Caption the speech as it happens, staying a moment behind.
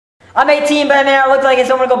I'm 18, but man, I look like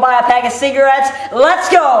someone to go buy a pack of cigarettes. Let's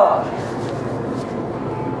go!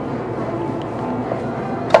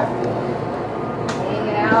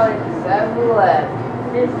 Hanging out at 7-Eleven.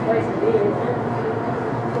 This is the place to be, isn't it?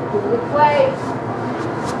 Good place.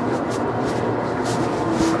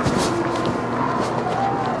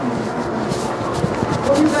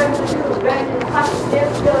 What are you guys going to do? Bang your pocket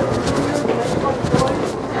dance, go to the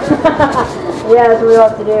yeah, that's what we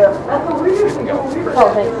love to do. That's what we used to do. Oh,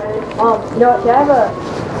 thanks. You know what, should I have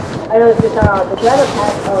I know this is kind of but should I have a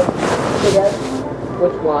pack of cigarettes?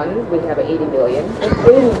 Which one? We have 80 million. It's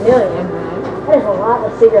 80 million? That is a lot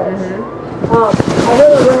of cigarettes. I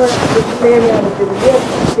heard a rumor this man on the video,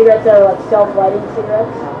 cigarettes that are like self-lighting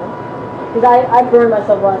cigarettes. Because I burned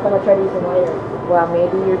myself last time I tried to use them later. Well,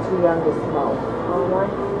 maybe you're too young to smoke.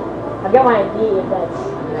 I've got my ID if that's...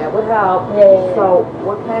 That would help. Yeah. So,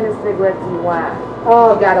 what kind of cigarettes do you want?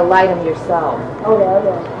 Oh, You gotta light them yourself. Okay.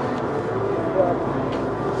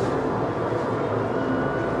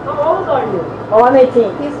 How old are you? Oh, I'm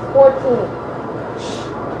 18. He's 14.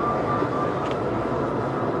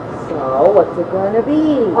 So, what's it gonna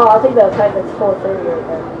be? Oh, I think that's type that's 430 right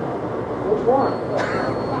there. Which one?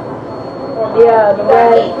 Yeah, the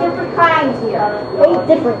red. 8 different kinds here. 8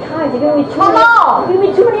 different kinds. You're giving me too Come many. on! You're giving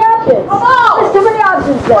me too many options. Come on! There's too many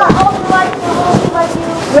options there. What, only like you, only like you?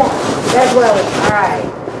 Yeah. That's what I was. Alright.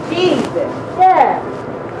 Jesus. Yeah.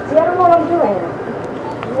 See, I don't know what I'm doing here.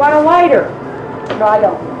 You want a lighter? No, I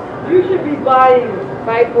don't. You should be buying.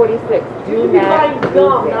 546. You should be buying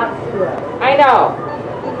gum, not cigarettes. I know.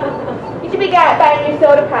 You should be buying your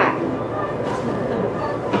soda pop.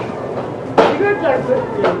 Cigarettes are good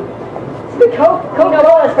for you.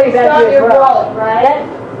 Coca-Cola is pretty bad for you as well. Right?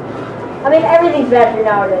 I mean, everything's bad for you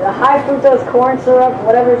nowadays. The high fructose corn syrup,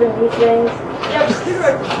 whatever's in these things. Yeah, but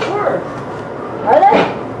cigarettes are worse. Are they?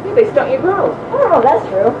 Yeah, they stunt your growth. I don't know if that's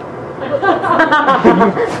true.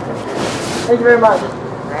 Thank you very much.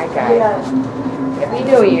 Alright, guys. Yeah. Happy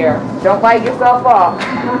New Year. Don't light yourself off.